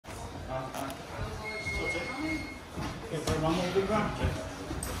one more big run.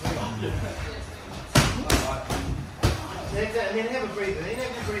 And then have a breather. Then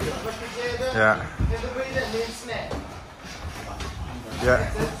have a breather. Push the chair down. Yeah. Have a breather and then snap. Yeah.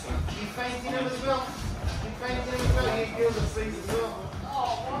 That's it. You fainting him as well. You fainting him as well. You feel the sleeves as well.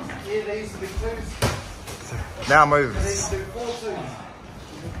 Yeah, they used to be twos. Now move. They used to do 4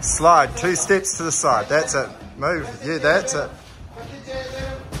 twos. Slide 2 steps to the side. That's it. Move. Yeah, that's it. Put the chair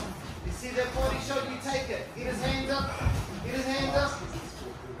down. You see that body shot, you take it. Get his hands up. Get his hands up.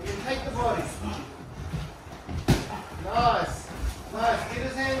 You take the body. Nice. Nice. Get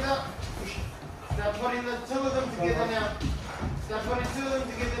his hands up. Start putting the 2 of them together now. Start putting 2 of them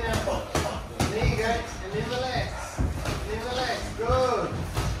together now. There you go. And then relax. And then relax. Good.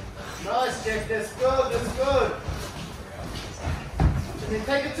 Nice, Jack. That's good. That's good. And then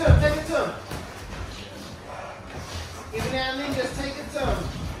take it to him. Take it to him. Every now and then, just take it to him.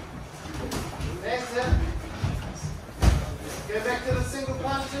 That's it. Go back to the single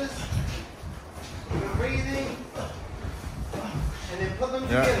punches. You're breathing. And then put them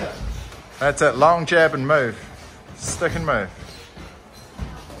together. That's it. Long jab and move. Stick and move.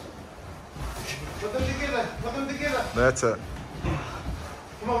 Put them together. Put them together. That's it.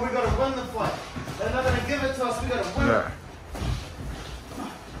 Come on, we've got to win the fight. They're not going to give it to us. We've got to win it.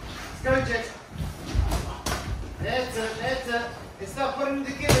 Let's go, Jack. That's it. That's it. Let's start putting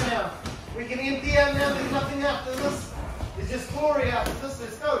them together now. We can empty out now. There's nothing after this. There's just glory after this.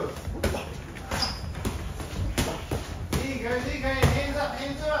 Let's go. There you go. There you go. Hands up.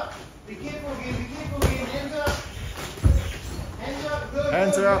 Hands up. Be careful again. Be careful again. Hands up. Hands up. Good.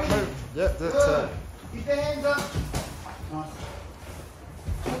 Hands good, are up. good. Move. Yep, that's Good. it. Keep the hands up.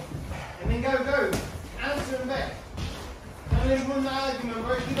 And then go. Answer him back. Don't let him win the argument,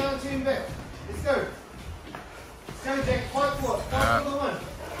 bro. Keep answering him back. Let's go. Let's go, Jack. Fight for it. Fight for the win.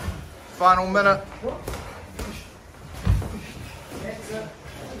 Final minute. That's it.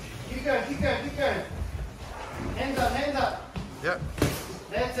 Keep going, keep going, keep going. Hands up, hands up. Yep.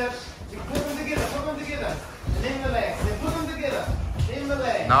 That's it. You put them together, and then relax. Then put them together, then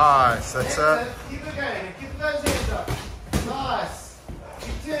relax. Nice. That's it. Keep it going, and keep those hands up. Nice.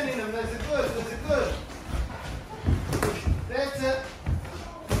 Keep turning them. Those are good. Those are good. That's it.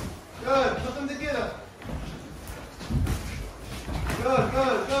 Good. Put them together. Good,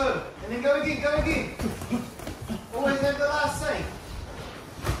 good, good. And then go again, go again. Always have the last say.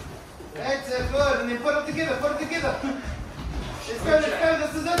 That's it, good. And then put it together, put it together. Let's go, let's go.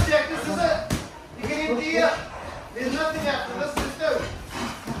 This is it, Jack. This is it. You can empty out. There's nothing after this. Let's go.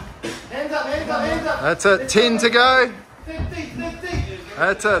 Hands up, hands up, hands up. That's it. Let's 10 to go. 50, 50.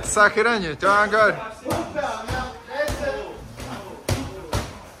 That's it. Suck it in. You're doing good. Full power now. That's it.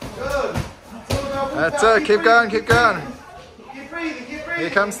 Good. Full power, full That's power. it. Keep going. Keep going. Keep breathing, keep breathing. Here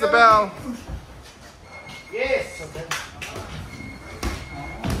comes Keep the going. bell. Yes.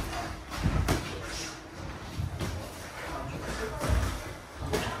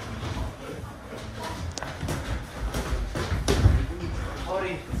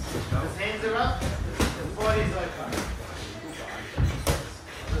 Body. His hands are up. His body's open.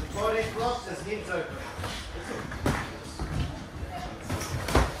 His body's blocked. His head's open.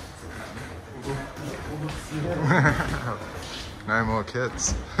 No more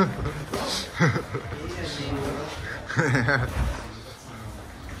kids. You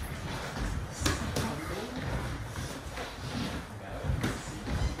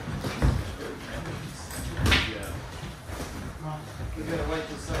gotta wait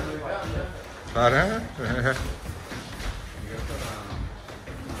till somebody out, yeah? I don't know.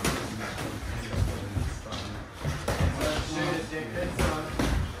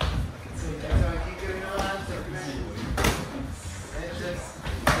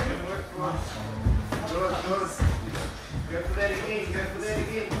 Go for that again, go for that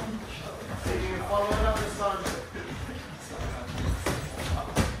again. See if you can follow it up this time.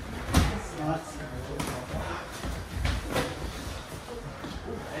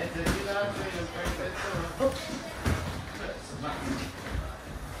 And to get out there and break that through.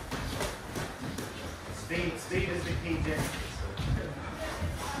 Speed is the key, Jack.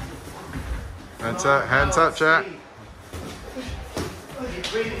 That's it. Hands up, Jack. Keep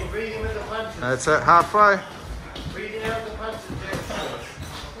breathing, breathing with the punches. That's it. Halfway. Breathing out the punches, Jack.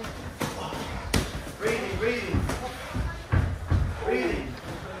 Breathing, breathing. Breathing.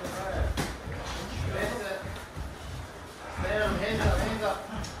 That's it. Down, hands up, hands up.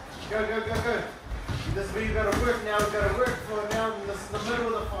 Go, go, go, go. This is where you've got to work now. We've got to work for it now. This is the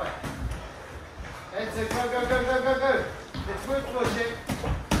middle of the fight. That's it. Go, go, go, go, go, go. Let's work for it, Jack.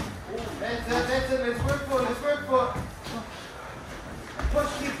 That's it, that's it. Let's work for it, let's work for it.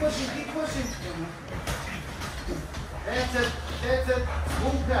 Push, keep pushing, keep pushing. That's it. That's it.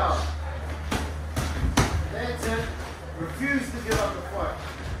 Full power. That's it. Refuse to give up the fight.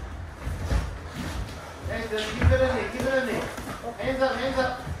 That's it. Keep it in there. Keep it in there. Hands up. Hands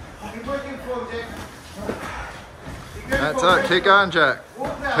up. Keep working for him, Jack. That's it. Keep going, Jack.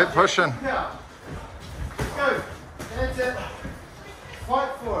 Keep pushing. Let's go. That's it.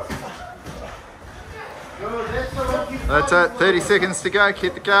 Fight for it. Good. That's the one. Keep That's it. 30 seconds to go.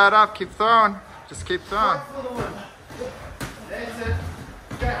 Keep the guard up. Keep throwing. Just keep throwing. Fight for the win. That's it.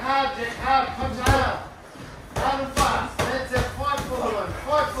 Go hard, Jack. Hard. Punch hard. Hard and fast. That's it. Fight for the win.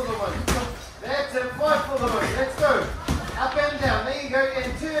 Fight for the win. That's it. Fight for the win. Let's go. Up and down. There you go.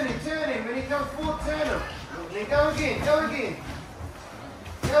 And turn him. Turn him. When he comes forward, turn him. Then go again. Go again.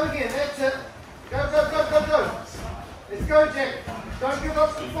 Go again. That's it. Go, go, go, go, go. Let's go, Jack. Don't give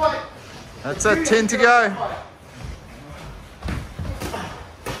up the fight. That's it. 10 to go.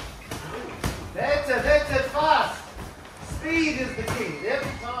 That's it. That's it. Fast. Speed is the key.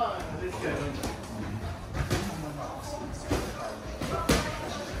 Every time. Let's go.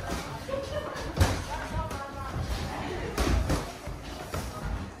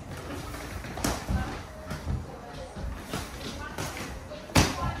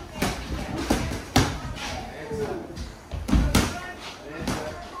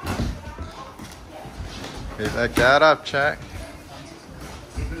 Keep that guard up, Jack.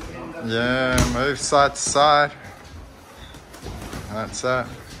 Yeah, move side to side. That's it.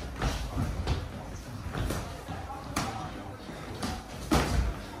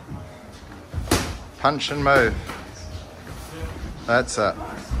 Punch and move. That's it.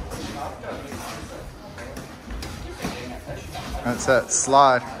 That's it.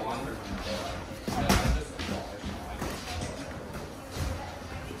 Slide.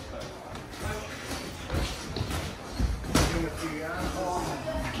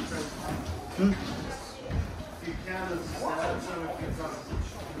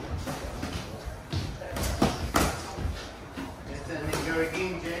 Go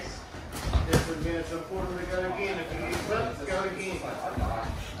again, Jess. That's when it's important to go again. If you get clipped, go again.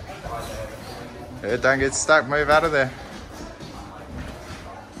 Yeah, don't get stuck. Move out of there.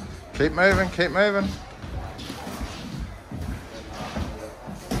 Keep moving. Keep moving.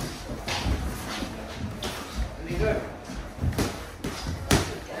 And you go.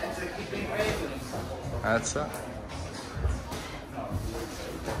 That's it. Keep being moving. That's it.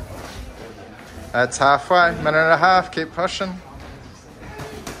 That's halfway. Minute and a half. Keep pushing.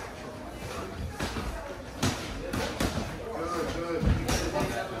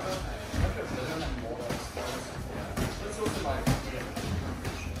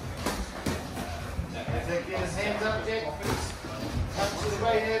 Get his hands up, Jack. Punch his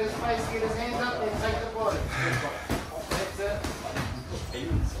right at his face, get his hands up, and take the body. That's it.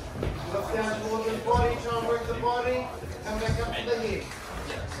 Look down towards his body, try and work the body. Come back up to the head.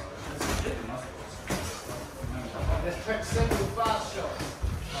 Let's track simple, fast shot.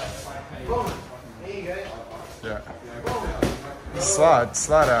 Boom. There you go. Yeah. Boom.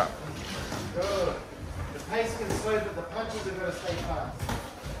 Slide out. Good. The pace can slow, but the punches have got to stay fast.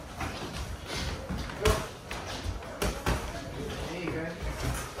 Good. There you go.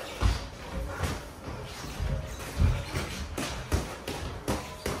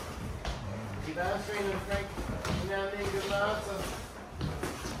 Keep answering and Frank. Now and then, good answer.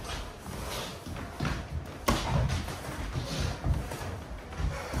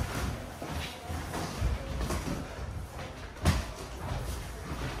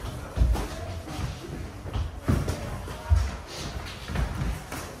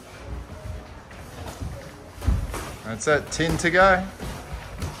 That's it. 10 to go.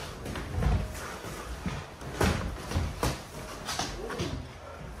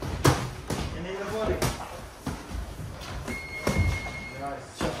 And in the body.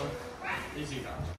 Nice. Easy.